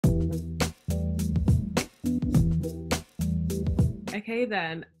Okay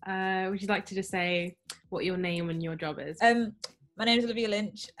then. Would you like to just say what your name and your job is? My name is Olivia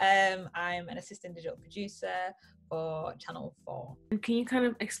Lynch. I'm an assistant digital producer for Channel 4. And can you kind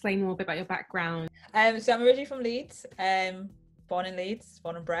of explain more about your background? So I'm originally from Leeds. Born in Leeds,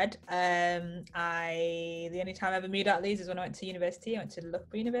 born and bred. The only time I ever moved out of Leeds is when I went to university. I went to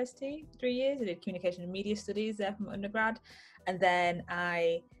Loughborough University for 3 years. I did communication and media studies there from undergrad, and then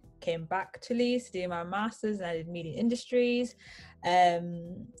I came back to Leeds to do my master's, and I did media industries.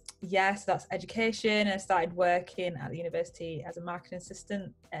 So that's education, and I started working at the university as a marketing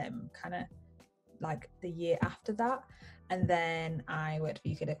assistant, kind of like the year after that. And then I worked for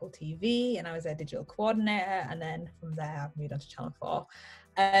UK Local TV, and I was their digital coordinator. And then from there, I've moved on to Channel 4.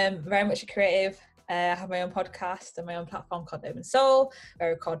 Very much a creative. I have my own podcast and my own platform called Urban Soul, where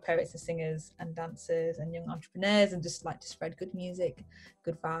I record poets and singers and dancers and young entrepreneurs, and just like to spread good music,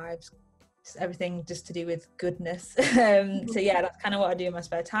 good vibes, just everything just to do with goodness. So yeah, that's kind of what I do in my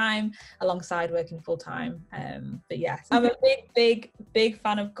spare time alongside working full time. But yeah, I'm a big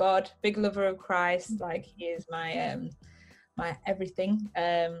fan of God, big lover of Christ. Like, he is my everything,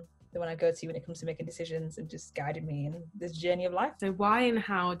 the one I go to when it comes to making decisions and just guiding me in this journey of life. So why and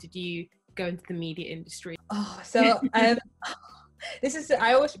how did you go into the media industry? I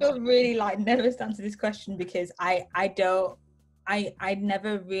always feel really like nervous to answer this question, because I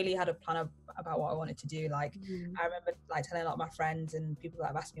never really had a plan about what I wanted to do. Like, I remember like telling a lot of my friends and people that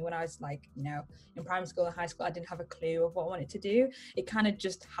have asked me when I was like, you know, in primary school and high school, I didn't have a clue of what I wanted to do. It kind of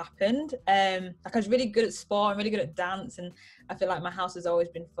just happened. Like, I was really good at sport, I'm really good at dance, and I feel like my house has always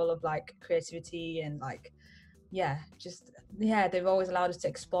been full of like creativity and like, they've always allowed us to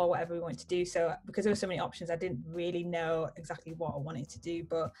explore whatever we wanted to do. So because there were so many options, I didn't really know exactly what I wanted to do.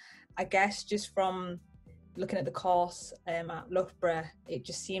 But I guess just from looking at the course at Loughborough, it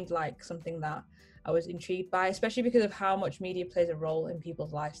just seemed like something that I was intrigued by, especially because of how much media plays a role in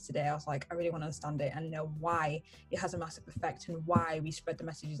people's lives today. I was like, I really want to understand it and know why it has a massive effect and why we spread the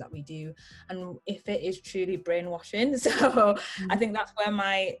messages that we do, and if it is truly brainwashing. So I think that's where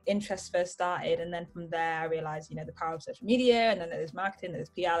my interest first started, and then from there I realized, you know, the power of social media, and then there's marketing, there's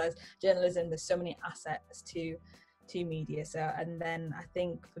PR, there's journalism, there's so many assets to media. So, and then I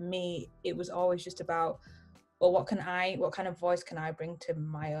think for me it was always just about, well, what kind of voice can I bring to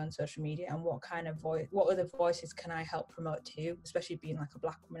my own social media, and what other voices can I help promote too, especially being like a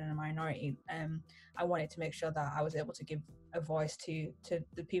Black woman and a minority. I wanted to make sure that I was able to give a voice to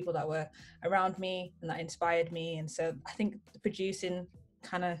the people that were around me and that inspired me. And so I think the producing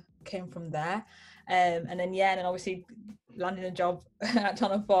kind of came from there. And then obviously landing a job at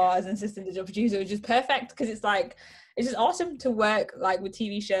Channel 4 as an assistant digital producer was just perfect, because it's like, it's just awesome to work like with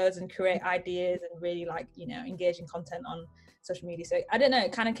TV shows and create ideas and really like, you know, engaging content on social media. So I don't know,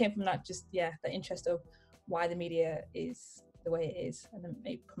 it kind of came from that, just the interest of why the media is the way it is, and then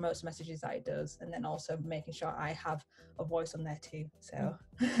it promotes messages that it does, and then also making sure I have a voice on there too. So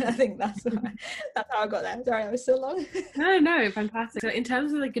I think that's how I got there. Sorry, that was so long. No, fantastic. So in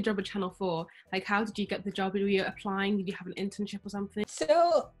terms of like your job at Channel 4, like how did you get the job? Were you applying? Did you have an internship or something?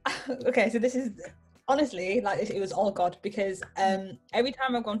 So this is honestly, like, it was all God, because every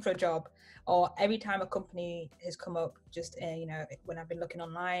time I've gone for a job, or every time a company has come up, just you know, when I've been looking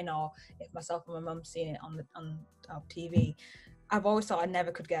online, or if myself and my mum's seen it on TV, I've always thought I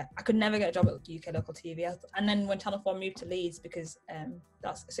could never get a job at UK Local TV. And then when Channel 4 moved to Leeds, because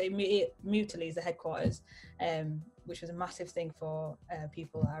it moved to Leeds, the headquarters, which was a massive thing for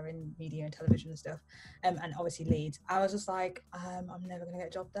people that are in media and television and stuff, and obviously Leeds, I was just like, I'm never going to get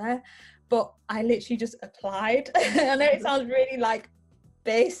a job there. But I literally just applied. I know it sounds really like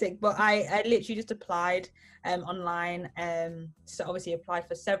basic, but I literally just applied online. So obviously applied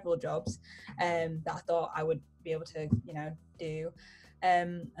for several jobs that I thought I would be able to, you know, do.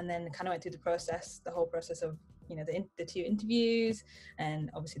 And then kind of went through the whole process of, you know, the 2 interviews, and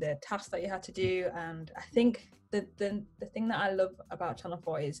obviously the tasks that you had to do. And I think the thing that I love about Channel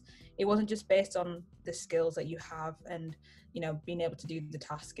 4 is it wasn't just based on the skills that you have and, you know, being able to do the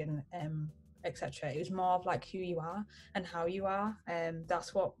task and etc. It was more of like who you are and how you are.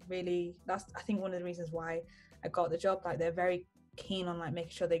 That's I think one of the reasons why I got the job. Like, they're very keen on like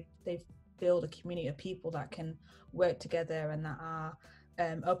making sure they build a community of people that can work together and that are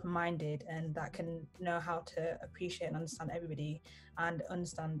open-minded and that can know how to appreciate and understand everybody, and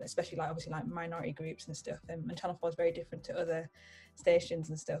understand especially like obviously like minority groups and stuff. And Channel 4 is very different to other stations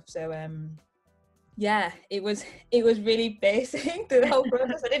and stuff. So it was really basic through the whole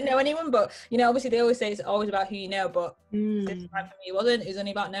process. I didn't know anyone, but you know, obviously they always say it's always about who you know, but this time for me it wasn't. It was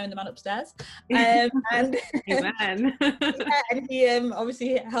only about knowing the man upstairs. And Amen. and he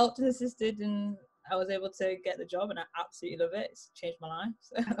obviously helped and assisted and I was able to get the job, and I absolutely love it. It's changed my life.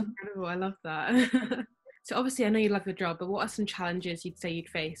 So. That's incredible. I love that. So obviously I know you love your job, but what are some challenges you'd say you'd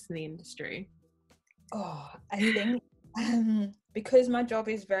face in the industry? Oh, I think because my job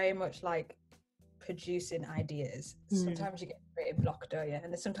is very much like producing ideas, sometimes you get creative block, don't you?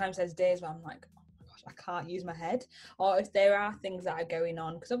 And sometimes there's days where I'm like, oh my gosh, I can't use my head. Or if there are things that are going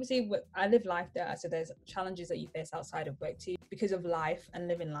on, because obviously I live life there, so there's challenges that you face outside of work too. Because of life and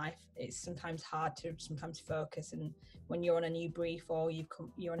living life, it's sometimes hard to sometimes focus. And when you're on a new brief or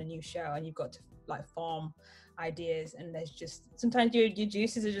you're on a new show and you've got to like form ideas, and there's just sometimes your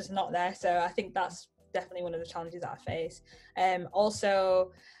juices are just not there. So I think that's definitely one of the challenges that I face.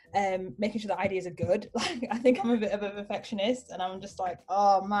 Also, making sure that ideas are good. Like, I think I'm a bit of a perfectionist, and I'm just like,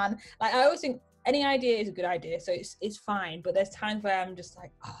 oh man, like I always think any idea is a good idea, so it's fine. But there's times where I'm just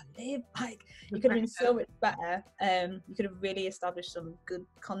like, oh, Liv, like you could have been so much better. You could have really established some good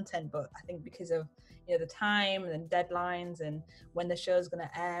content, but I think because of the time and deadlines and when the show's going to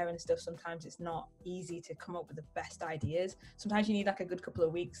air and stuff, sometimes it's not easy to come up with the best ideas. Sometimes you need like a good couple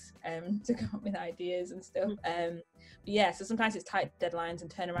of weeks to come up with ideas and stuff. But yeah, so sometimes it's tight deadlines and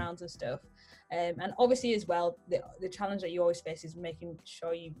turnarounds and stuff. And obviously as well, the challenge that you always face is making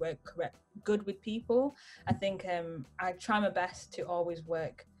sure you work good with people. I think I try my best to always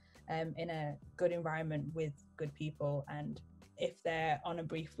work in a good environment with good people, and if they're on a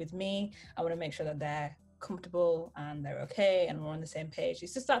brief with me, I want to make sure that they're comfortable and they're okay and we're on the same page.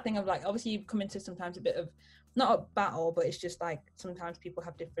 It's just that thing of like, obviously you come into sometimes a bit of, not a battle, but it's just like sometimes people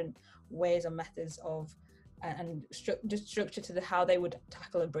have different ways or methods of and just structure to how they would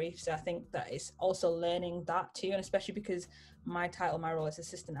tackle a brief. So I think that it's also learning that too, and especially because my role as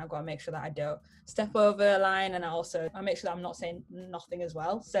assistant, I've got to make sure that I don't step over a line, and I make sure that I'm not saying nothing as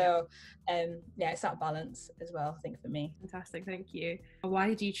well. So yeah, it's that balance as well, I think, for me. Fantastic, thank you. Why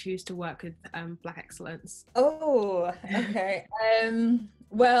did you choose to work with Black Excellence? Oh, okay.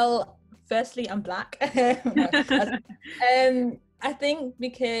 Well, firstly, I'm Black. I think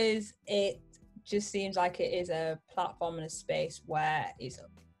because it just seems like it is a platform and a space where it's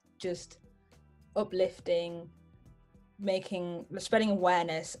just uplifting, spreading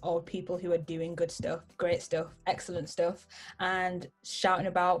awareness of people who are doing good stuff, great stuff, excellent stuff, and shouting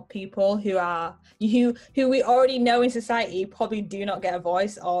about people who we already know in society probably do not get a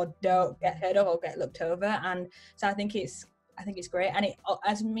voice or don't get heard of or get looked over. And so I think it's great. And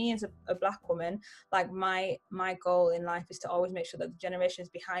as me as a Black woman, like my goal in life is to always make sure that the generations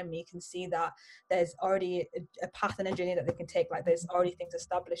behind me can see that there's already a path and a journey that they can take. Like there's already things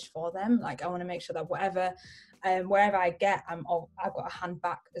established for them. Like I want to make sure that wherever I get, I've got a hand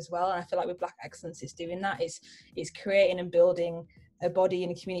back as well. And I feel like with Black Excellence, it's doing that. It's creating and building a body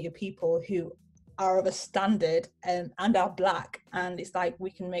and a community of people who are of a standard and are Black. And it's like we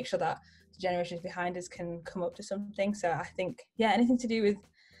can make sure that generations behind us can come up to something. So I think, yeah, anything to do with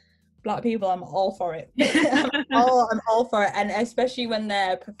Black people, I'm all for it. I'm all for it. And especially when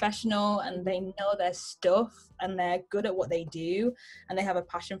they're professional and they know their stuff and they're good at what they do and they have a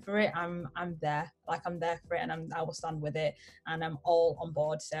passion for it, I'm there. Like I'm there for it, and I will stand with it, and I'm all on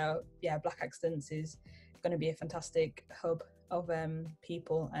board. So yeah, Black Excellence is going to be a fantastic hub of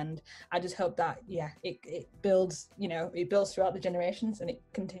people, and I just hope that it builds, it builds throughout the generations and it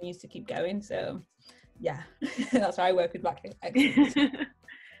continues to keep going. So yeah, that's why I work with Black Excellence.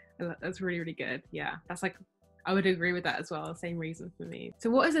 That's really, really good. Yeah, that's like, I would agree with that as well. Same reason for me. So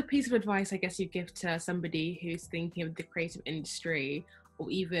what is a piece of advice I guess you give to somebody who's thinking of the creative industry, or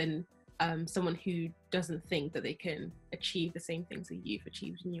even someone who doesn't think that they can achieve the same things that you've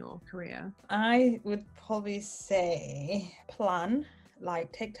achieved in your career? I would probably say plan,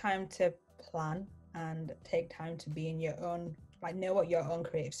 like take time to plan and take time to be in your own, like know what your own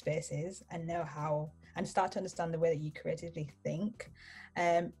creative space is and know how, and start to understand the way that you creatively think.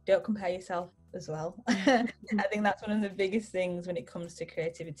 Don't compare yourself as well. I think that's one of the biggest things when it comes to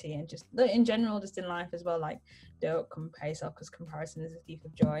creativity, and just in general, just in life as well. Like, don't compare yourself, because comparison is a thief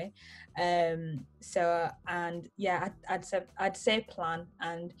of joy. And yeah, I'd say plan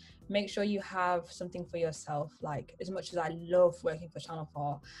and make sure you have something for yourself. Like, as much as I love working for Channel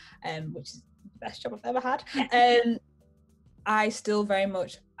 4, which is the best job I've ever had, I still very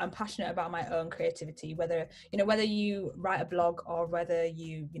much am passionate about my own creativity, whether you write a blog, or whether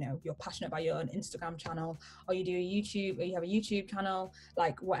you're passionate about your own Instagram channel, or you do a YouTube, or you have a YouTube channel,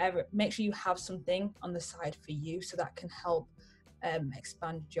 like whatever. Make sure you have something on the side for you, so that can help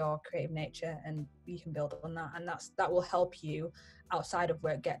expand your creative nature, and you can build on that, and that will help you outside of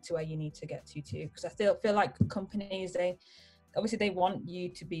work get to where you need to get to too. Because I feel like companies, they want you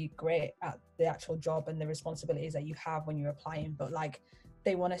to be great at the actual job and the responsibilities that you have when you're applying, but like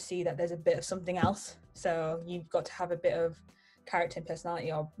they want to see that there's a bit of something else. So you've got to have a bit of character and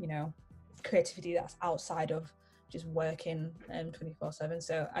personality, or, you know, creativity that's outside of just working 24/7.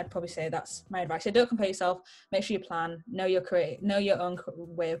 So I'd probably say that's my advice. So don't compare yourself, make sure you plan, know your own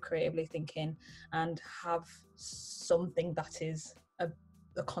way of creatively thinking, and have something that is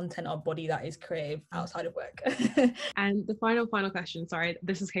a content or body that is creative outside of work. And the final question, sorry,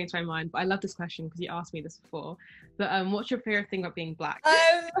 this has came to my mind, but I love this question because you asked me this before, but what's your favorite thing about being Black?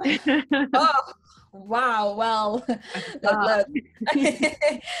 Oh wow, well,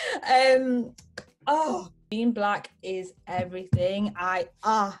 being Black is everything. I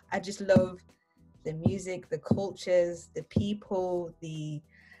just love the music, the cultures, the people, the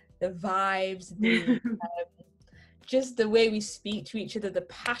vibes, the just the way we speak to each other, the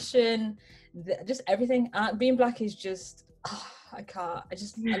passion, just everything. Being Black is just, I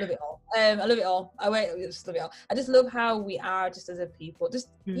love it all. I love it all. I just love it all. I just love how we are just as a people.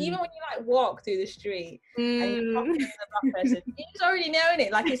 Just even when you like walk through the street and you talk to a Black person, you just already knowing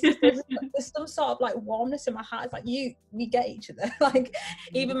it. Like it's just, there's some sort of like warmness in my heart. It's like we get each other. Like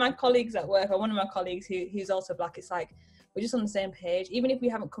even my colleagues at work, or one of my colleagues who's also Black, it's like we're just on the same page, even if we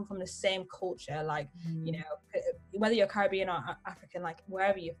haven't come from the same culture. Like you know, whether you're Caribbean or African, like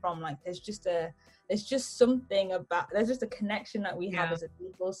wherever you're from, like there's just a connection that we have as a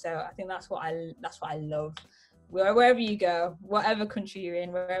people. So I think that's what I love. Wherever you go, whatever country you're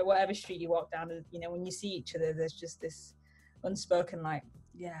in, whatever street you walk down, you know, when you see each other, there's just this unspoken like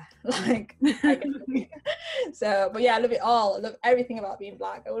so. But yeah, I love it all. I love everything about being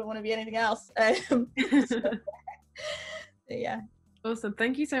Black. I wouldn't want to be anything else. Yeah. Awesome.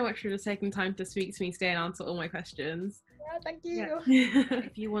 Thank you so much for just taking time to speak to me today and answer all my questions. Yeah, thank you.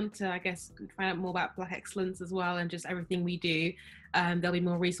 If you want to, I guess, find out more about Black Excellence as well and just everything we do, there'll be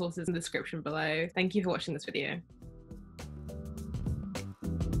more resources in the description below. Thank you for watching this video.